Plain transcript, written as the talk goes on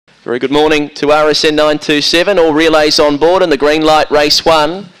Very good morning to RSN 927. All relays on board and the green light. Race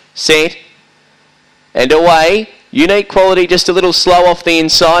 1, set and away. Unique Quality just a little slow off the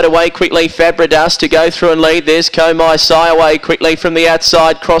inside. Away quickly Fabradust to go through and lead. There's Komai Sai away quickly from the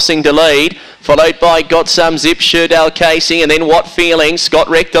outside, crossing to lead. Followed by Got Some Zip, Sherdale Casey, and then What Feeling. Scott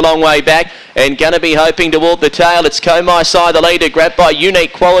Wrecked a long way back and going to be hoping toward the tail. It's Komai Sai, the leader, grabbed by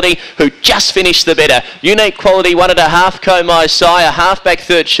Unique Quality, who just finished the better. Unique Quality 1.5 Komai Sai, a half-back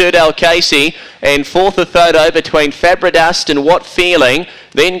third Sherdale Casey, and fourth a photo between Fabradust and What Feeling.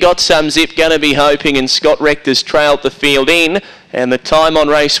 Then Got Some Zip, going to be hoping, and Scott Wrecked has trailed the field in. And the time on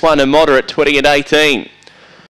race 1, a moderate 20 and 18.